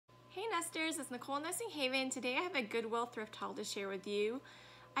Nesters, it's Nicole in Nesting Haven. Today I have a Goodwill Thrift Haul to share with you.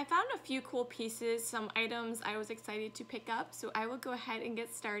 I found a few cool pieces, some items I was excited to pick up, so I will go ahead and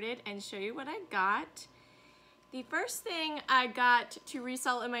get started and show you what I got. The first thing I got to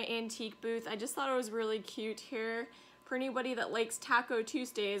resell in my antique booth, I just thought it was really cute here. For anybody that likes Taco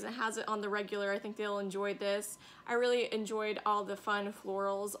Tuesdays and has it on the regular, I think they'll enjoy this. I really enjoyed all the fun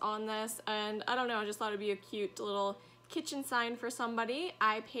florals on this, and I don't know, I just thought it'd be a cute little kitchen sign for somebody.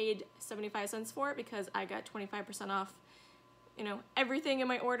 I paid 75 cents for it because I got 25% off, you know, everything in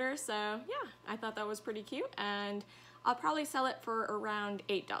my order. So yeah, I thought that was pretty cute, and I'll probably sell it for around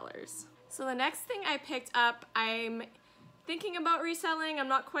 $8. So the next thing I picked up, I'm thinking about reselling. I'm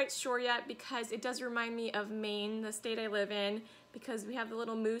not quite sure yet because it does remind me of Maine, the state I live in, because we have the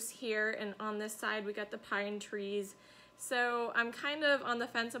little moose here, and on this side we got the pine trees. So I'm kind of on the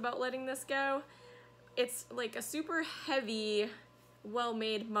fence about letting this go. It's like a super heavy,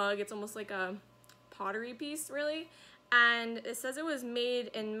 well-made mug. It's almost like a pottery piece, really. And it says it was made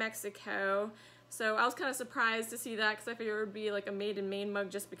in Mexico. So I was kind of surprised to see that because I figured it would be like a made in Maine mug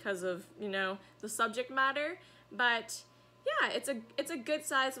just because of, you know, the subject matter. But yeah, it's a good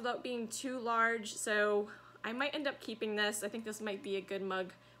size without being too large. So I might end up keeping this. I think this might be a good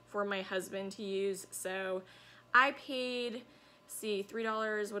mug for my husband to use. So I paid, see,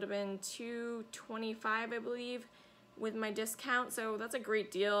 $3 would have been $2.25, I believe, with my discount. So that's a great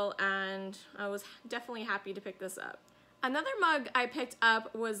deal, and I was definitely happy to pick this up. Another mug I picked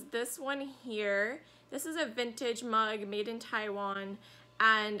up was this one here. This is a vintage mug made in Taiwan,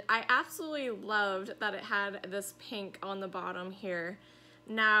 and I absolutely loved that it had this pink on the bottom here.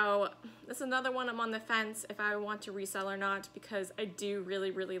 Now, this is another one I'm on the fence if I want to resell or not, because I do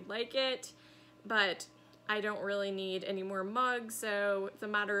really like it, but I don't really need any more mugs, so it's a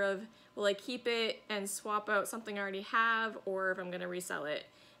matter of will I keep it and swap out something I already have, or if I'm gonna resell it.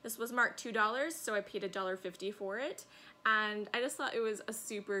 This was marked $2, so I paid $1.50 for it, and I just thought it was a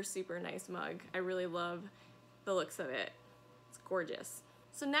super nice mug. I really love the looks of it. It's gorgeous.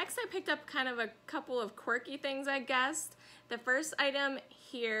 So next I picked up kind of a couple of quirky things, I guess. The first item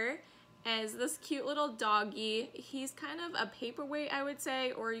here is this cute little doggy. He's kind of a paperweight, I would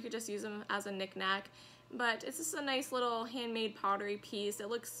say, or you could just use him as a knickknack. But it's just a nice little handmade pottery piece. It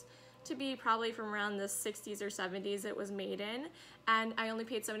looks to be probably from around the 60s or 70s it was made in, and I only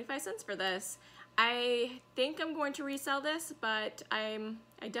paid 75 cents for this. I think I'm going to resell this, but I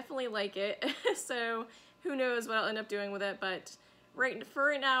definitely like it, so who knows what I'll end up doing with it, but for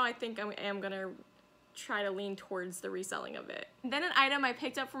right now I think I am gonna try to lean towards the reselling of it. And then an item I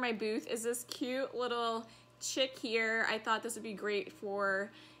picked up for my booth is this cute little chick here. I thought this would be great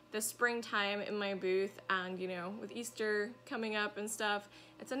for the springtime in my booth, and you know, with Easter coming up and stuff,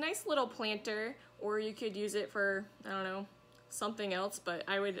 it's a nice little planter, or you could use it for, I don't know, something else, but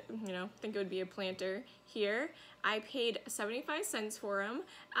I would, you know, think it would be a planter here. I paid 75 cents for him,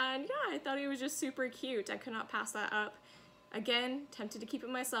 and yeah, I thought he was just super cute. I could not pass that up. Again, tempted to keep it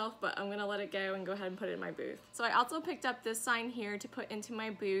myself, but I'm gonna let it go and go ahead and put it in my booth. So I also picked up this sign here to put into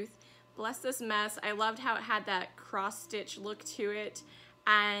my booth. Bless this mess. I loved how it had that cross-stitch look to it,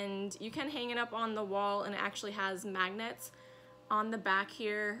 and you can hang it up on the wall, and it actually has magnets on the back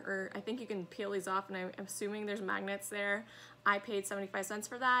here, or I think you can peel these off, and I'm assuming there's magnets there. I paid 75 cents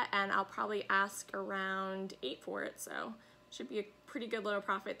for that, and I'll probably ask around $8 for it, so should be a pretty good little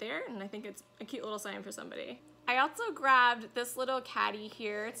profit there, and I think it's a cute little sign for somebody. I also grabbed this little caddy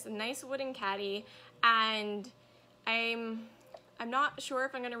here. It's a nice wooden caddy, and I'm not sure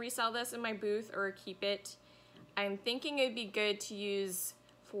if I'm gonna resell this in my booth or keep it. I'm thinking it'd be good to use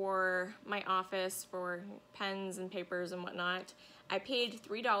for my office for pens and papers and whatnot. I paid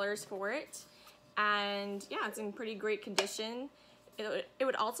 $3 for it, and yeah, it's in pretty great condition. It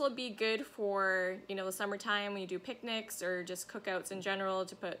would also be good for, you know, the summertime when you do picnics or just cookouts in general,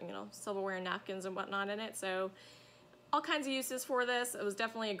 to put, you know, silverware and napkins and whatnot in it. So all kinds of uses for this. It was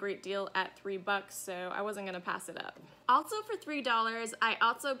definitely a great deal at $3, so I wasn't gonna pass it up. Also for $3, I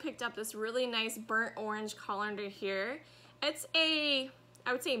also picked up this really nice burnt orange colander here. It's a,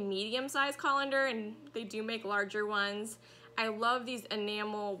 I would say, medium-sized colander, and they do make larger ones. I love these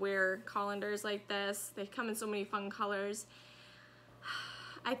enamel ware colanders like this. They come in so many fun colors.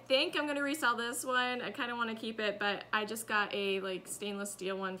 I think I'm gonna resell this one. I kind of want to keep it, but I just got a like stainless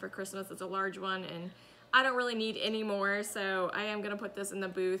steel one for Christmas. It's a large one, and I don't really need any more, so I am gonna put this in the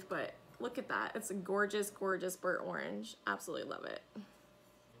booth. But look at that. It's a gorgeous burnt orange. Absolutely love it.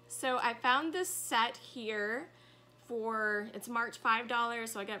 So I found this set here for, it's marked $5,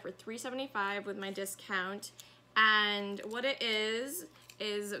 so I got it for $3.75 with my discount. And what it is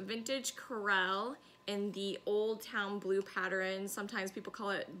Vintage Corelle. in the Old Town Blue pattern. Sometimes people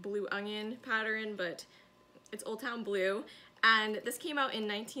call it Blue Onion pattern, but it's Old Town Blue. And this came out in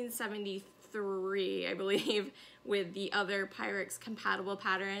 1973, I believe, with the other Pyrex compatible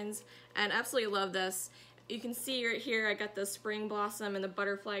patterns, and absolutely love this. You can see right here I got the spring blossom and the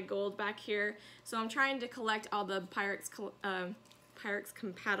butterfly gold back here. So I'm trying to collect all the Pyrex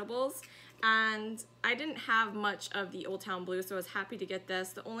compatibles, and I didn't have much of the Old Town Blue, so I was happy to get this.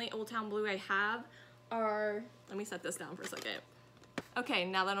 The only Old Town Blue I have are, let me set this down for a second. Okay,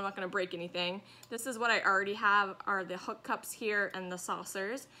 now that I'm not gonna break anything, this is what I already have, are the hook cups here and the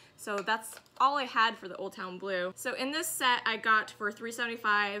saucers. So that's all I had for the Old Town Blue. So in this set I got for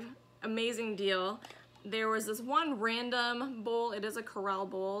 $3.75, amazing deal. There was this one random bowl, it is a Corelle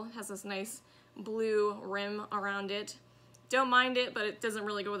bowl, it has this nice blue rim around it. Don't mind it, but it doesn't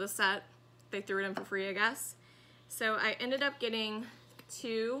really go with the set. They threw it in for free, I guess. So I ended up getting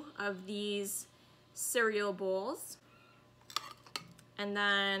 2 of these cereal bowls. And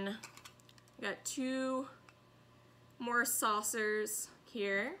then I got 2 more saucers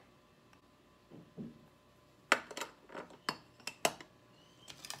here. A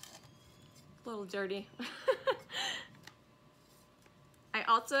little dirty. I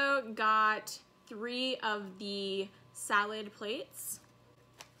also got 3 of the salad plates.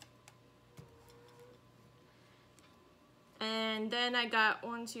 And then I got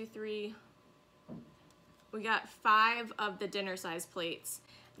 1, 2, 3, we got 5 of the dinner size plates.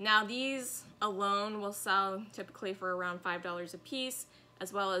 Now these alone will sell typically for around $5 a piece,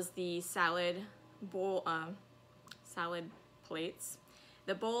 as well as the salad bowl, salad plates.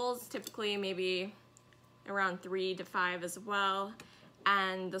 The bowls typically maybe around 3 to 5 as well.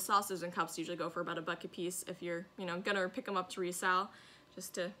 And the saucers and cups usually go for about $1 a piece if you're, gonna pick them up to resell,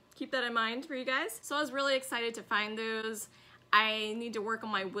 just to keep that in mind for you guys. So I was really excited to find those. I need to work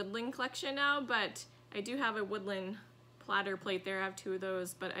on my woodland collection now, but I do have a woodland platter plate there. I have 2 of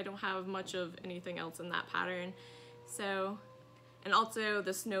those, but I don't have much of anything else in that pattern. So, and also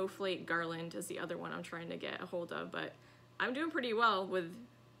the snowflake garland is the other one I'm trying to get a hold of, but I'm doing pretty well with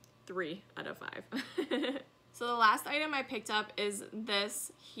 3 out of 5. So the last item I picked up is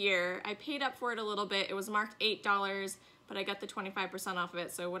this here. I paid up for it a little bit. It was marked $8, but I got the 25% off of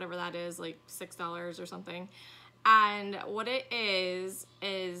it, so whatever that is, like $6 or something. And what it is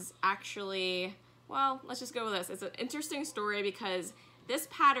actually, well, let's just go with this. It's an interesting story because this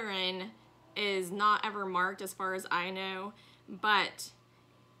pattern is not ever marked as far as I know, but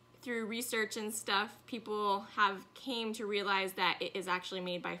through research and stuff, people have came to realize that it is actually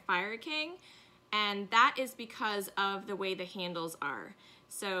made by Fire King, and that is because of the way the handles are.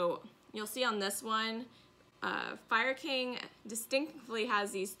 So you'll see on this one, Fire King distinctly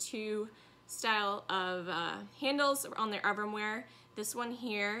has these 2 style of handles on their ovenware. This one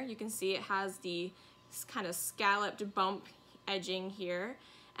here, you can see it has the kind of scalloped bump edging here.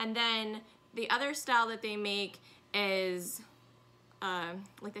 And then the other style that they make is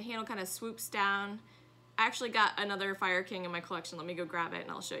like the handle kind of swoops down. I actually got another Fire King in my collection. Let me go grab it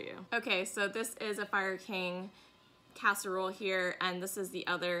and I'll show you. Okay, so this is a Fire King casserole here, and this is the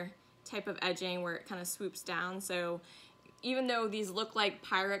other type of edging where it kind of swoops down. So even though these look like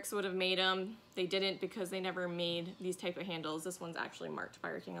Pyrex would have made them, they didn't because they never made these type of handles. This one's actually marked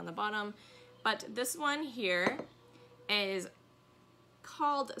Fire King on the bottom. But this one here is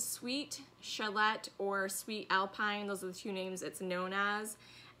called Sweet Chalette or Sweet Alpine. Those are the 2 names it's known as.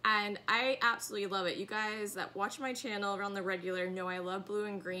 And I absolutely love it. You guys that watch my channel around the regular know I love blue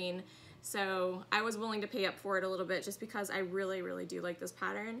and green. So I was willing to pay up for it a little bit just because I really, really do like this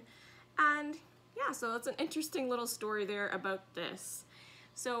pattern. And yeah, so it's an interesting little story there about this.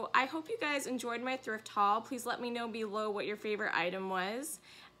 So I hope you guys enjoyed my thrift haul. Please let me know below what your favorite item was.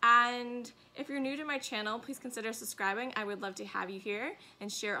 And if you're new to my channel, please consider subscribing. I would love to have you here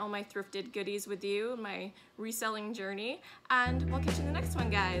and share all my thrifted goodies with you, my reselling journey. And we'll catch you in the next one,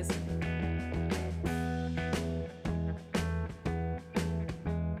 guys.